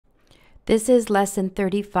This is lesson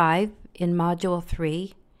 35 in module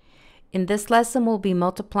 3. In this lesson, we'll be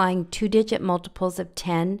multiplying two-digit multiples of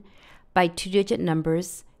 10 by two-digit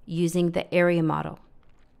numbers using the area model.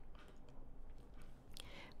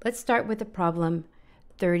 Let's start with the problem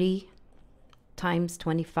 30 times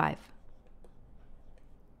 25.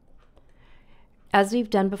 As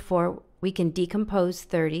we've done before, we can decompose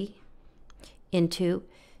 30 into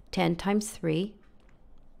 10 times 3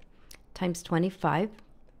 times 25.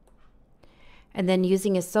 And then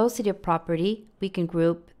using associative property, we can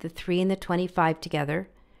group the 3 and the 25 together.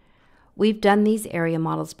 We've done these area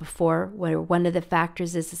models before where one of the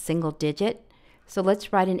factors is a single digit. So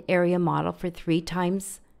let's write an area model for 3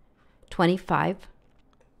 times 25.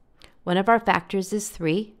 One of our factors is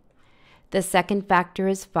 3. The second factor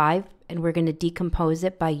is 5, and we're going to decompose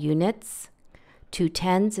it by units. 2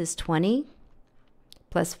 tens is 20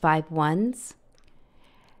 plus 5 ones.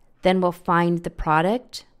 Then we'll find the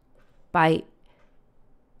product by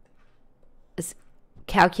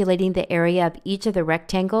calculating the area of each of the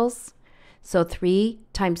rectangles. So 3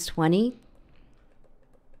 times 20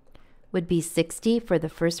 would be 60 for the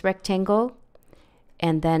first rectangle.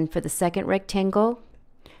 And then for the second rectangle,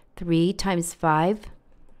 3 times 5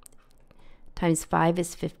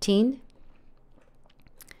 is 15.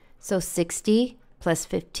 So 60 plus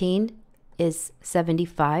 15 is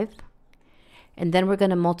 75. And then we're going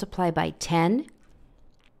to multiply by 10.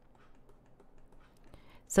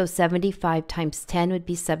 So 75 times 10 would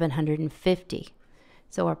be 750.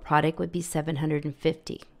 So our product would be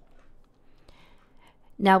 750.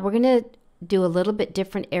 Now we're going to do a little bit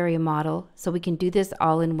different area model so we can do this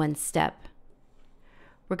all in one step.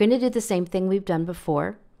 We're going to do the same thing we've done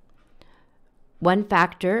before. One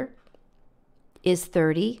factor is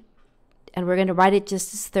 30, and we're going to write it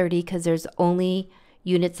just as 30 because there's only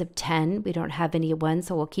units of 10. We don't have any ones,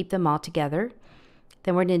 so we'll keep them all together.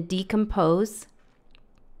 Then we're going to decompose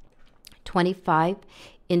 25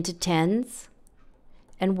 into tens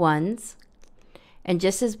and ones. And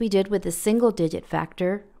just as we did with the single digit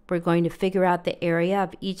factor, we're going to figure out the area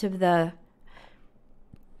of each of the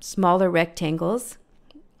smaller rectangles.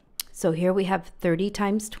 So here we have 30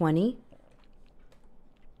 times 20,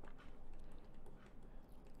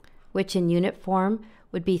 which in unit form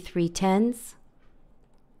would be 3 tens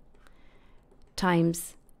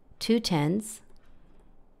times 2 tens.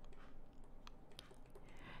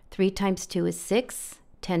 3 times 2 is 6.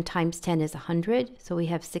 10 times 10 is 100. So we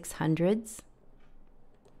have 6 hundreds,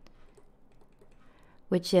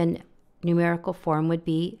 which in numerical form would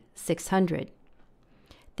be 600.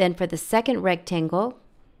 Then for the second rectangle,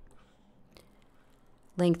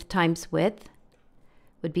 length times width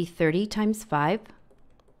would be 30 times 5.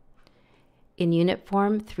 In unit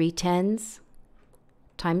form, 3 tens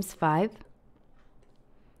times 5.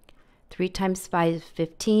 3 times 5 is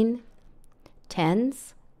 15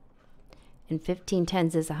 tens. And 15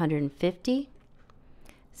 tens is 150.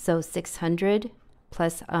 So 600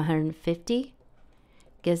 plus 150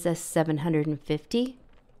 gives us 750,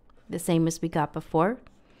 the same as we got before,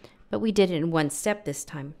 but we did it in one step this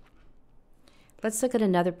time. Let's look at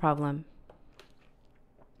another problem.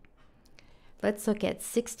 Let's look at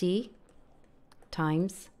 60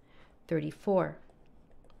 times 34.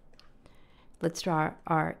 Let's draw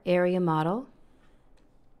our area model.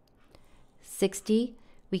 60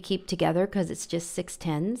 we keep together because it's just 6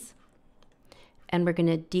 tens. And we're going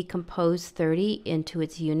to decompose 30 into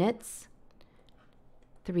its units.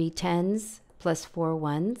 3 tens plus 4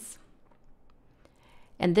 ones.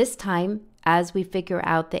 And this time, as we figure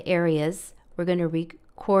out the areas, we're going to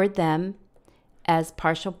record them as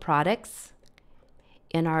partial products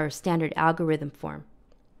in our standard algorithm form.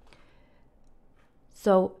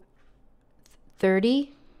 So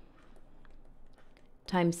 30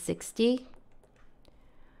 times 60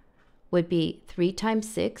 would be 3 times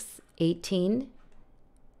 6, 18,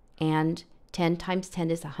 and 10 times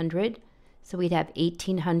 10 is 100. So we'd have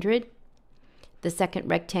 1800. The second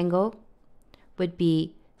rectangle would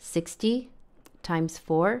be 60 times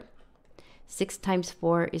 4. 6 times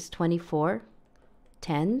 4 is 24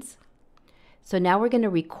 tens. So now we're going to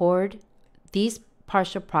record these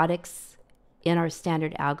partial products in our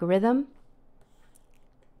standard algorithm.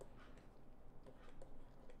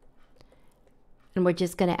 And we're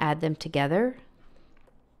just going to add them together.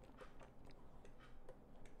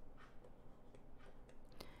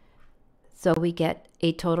 So we get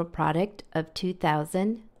a total product of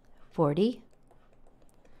 2040,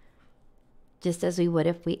 just as we would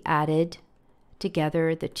if we added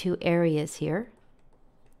together the two areas here.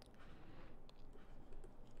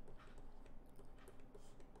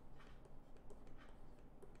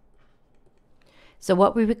 So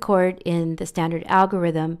what we record in the standard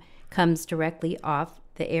algorithm comes directly off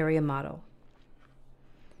the area model.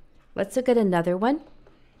 Let's look at another one.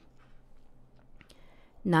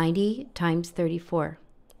 90 times 34.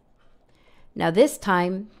 Now this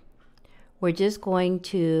time, we're just going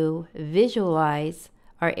to visualize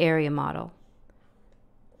our area model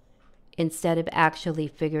instead of actually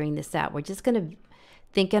figuring this out. We're just going to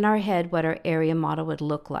think in our head what our area model would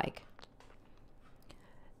look like.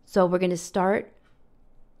 So we're going to start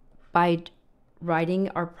by writing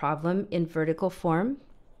our problem in vertical form.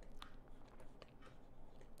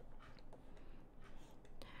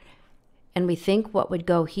 And we think what would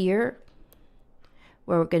go here,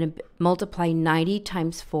 where we're going to multiply 90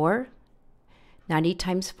 times 4. 90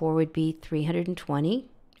 times 4 would be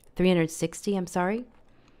 360, I'm sorry.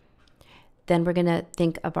 Then we're going to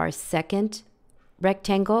think of our second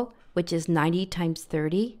rectangle, which is 90 times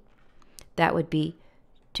 30. That would be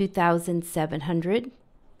 2,700.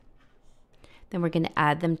 Then we're going to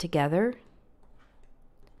add them together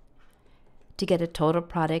to get a total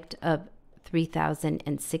product of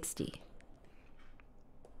 3,060.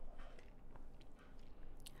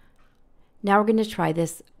 Now we're going to try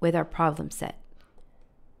this with our problem set.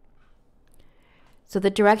 So the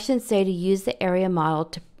directions say to use the area model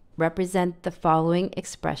to represent the following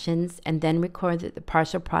expressions and then record the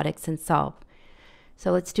partial products and solve.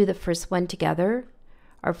 So let's do the first one together.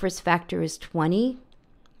 Our first factor is 20.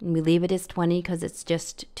 And we leave it as 20 because it's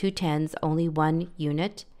just 2 tens, only 1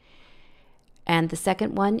 unit. And the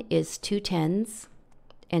second one is 2 tens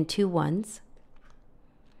and 2 ones.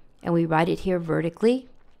 And we write it here vertically.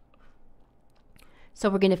 So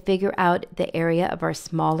we're going to figure out the area of our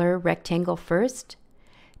smaller rectangle first.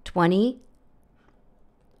 20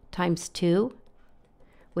 times 2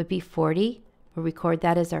 would be 40. We'll record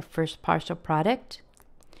that as our first partial product.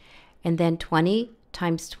 And then 20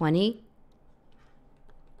 times 20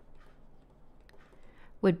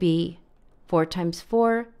 would be 4 times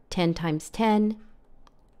 4, 10 times 10,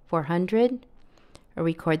 400. We'll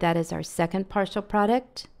record that as our second partial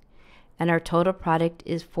product. And our total product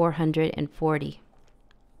is 440.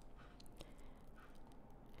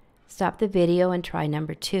 Stop the video and try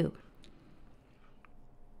number 2.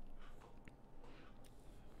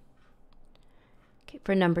 Okay,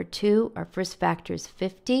 for number 2, our first factor is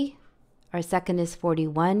 50. Our second is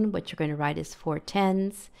 41, which we're going to write as 4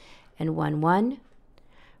 tens and 1 1.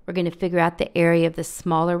 We're going to figure out the area of the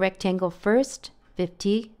smaller rectangle first.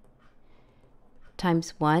 50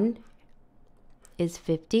 times 1 is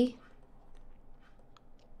 50.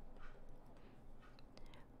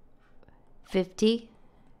 50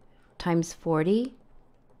 times 40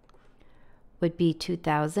 would be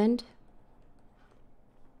 2,000.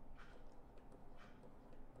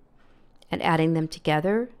 And adding them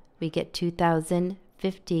together, we get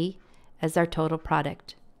 2,050 as our total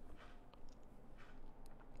product.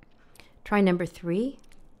 Try number 3.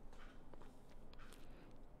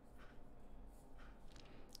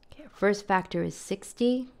 Okay, first factor is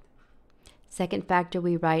 60. Second factor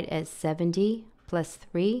we write as 70 plus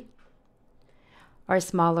 3. Our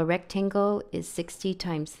smaller rectangle is 60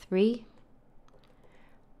 times 3,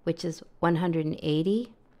 which is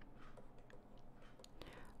 180.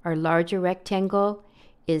 Our larger rectangle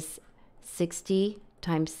is 60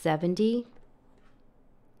 times 70.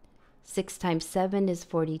 6 times 7 is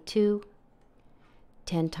 42.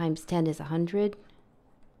 10 times 10 is 100.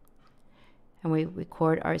 And we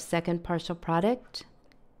record our second partial product,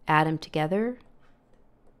 add them together,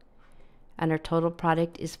 and our total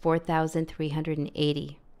product is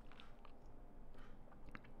 4,380.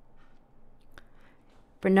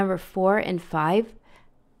 For number 4 and 5,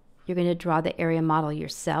 you're going to draw the area model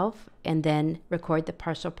yourself and then record the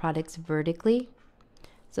partial products vertically.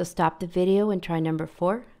 So stop the video and try number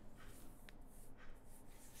 4.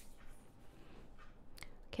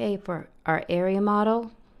 Okay, for our area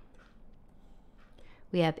model,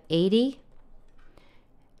 we have 80,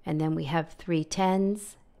 and then we have 3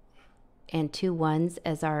 tens and 2 ones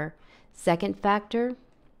as our second factor.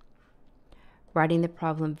 Writing the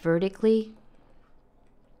problem vertically,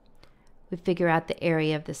 we figure out the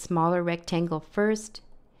area of the smaller rectangle first.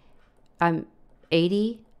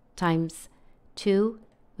 80 times 2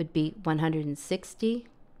 would be 160.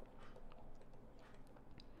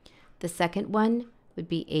 The second one would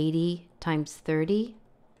be 80 times 30,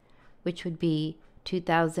 which would be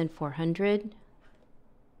 2,400.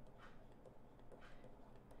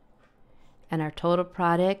 And our total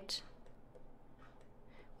product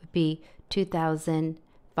would be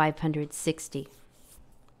 2,560.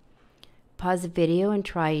 Pause the video and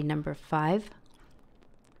try number 5.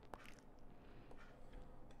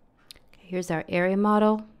 Okay, here's our area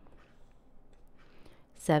model.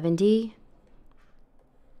 70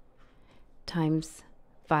 times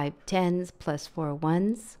 5 tens plus 4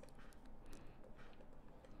 ones.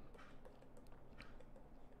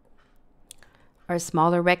 Our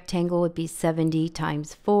smaller rectangle would be 70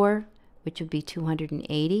 times 4, which would be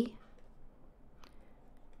 280.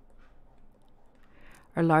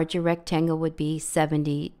 Our larger rectangle would be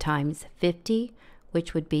 70 times 50,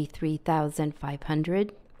 which would be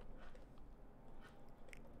 3,500.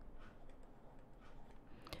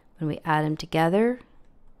 When we add them together,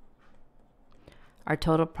 our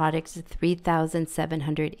total product is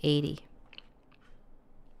 3,780.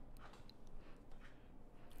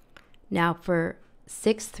 Now for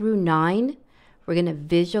 6 through 9, we're going to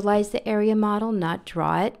visualize the area model, not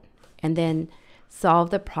draw it, and then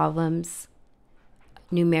solve the problems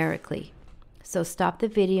numerically. So stop the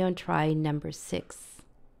video and try number 6.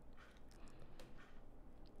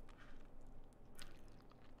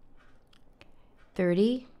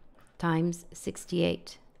 $30 times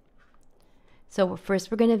 68. So first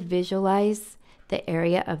we're going to visualize the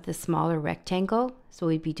area of the smaller rectangle. So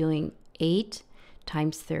we'd be doing 8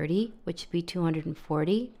 times 30, which would be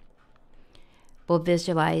 240. We'll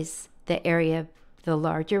visualize the area of the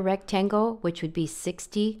larger rectangle, which would be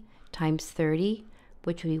 60 times 30,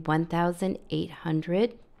 which would be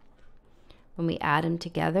 1,800. When we add them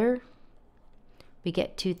together, we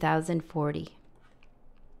get 2,040.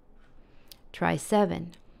 Try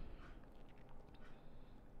 7.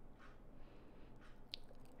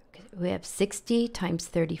 We have 60 times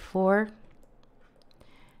 34.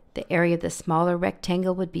 The area of the smaller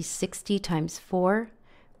rectangle would be 60 times 4,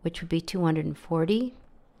 which would be 240.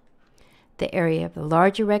 The area of the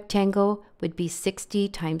larger rectangle would be 60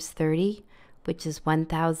 times 30, which is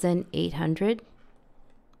 1,800.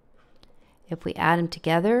 If we add them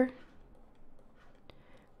together,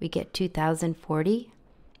 we get 2,040.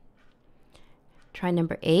 Try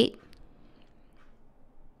number 8.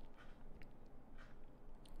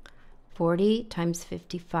 40 times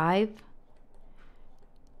 55.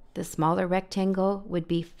 The smaller rectangle would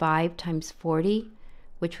be 5 times 40,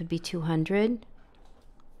 which would be 200.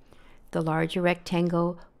 The larger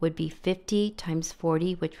rectangle would be 50 times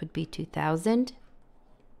 40, which would be 2,000.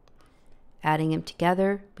 Adding them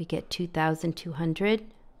together, we get 2,200.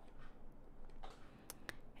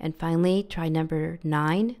 And finally, try number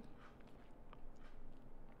 9.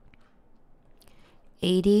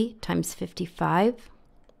 80 times 55.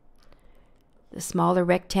 The smaller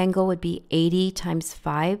rectangle would be 80 times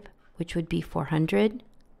 5, which would be 400.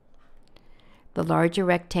 The larger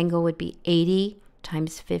rectangle would be 80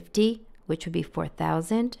 times 50, which would be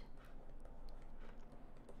 4,000.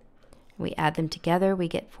 We add them together, we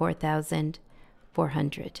get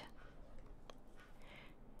 4,400.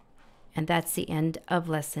 And that's the end of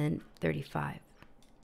lesson 35.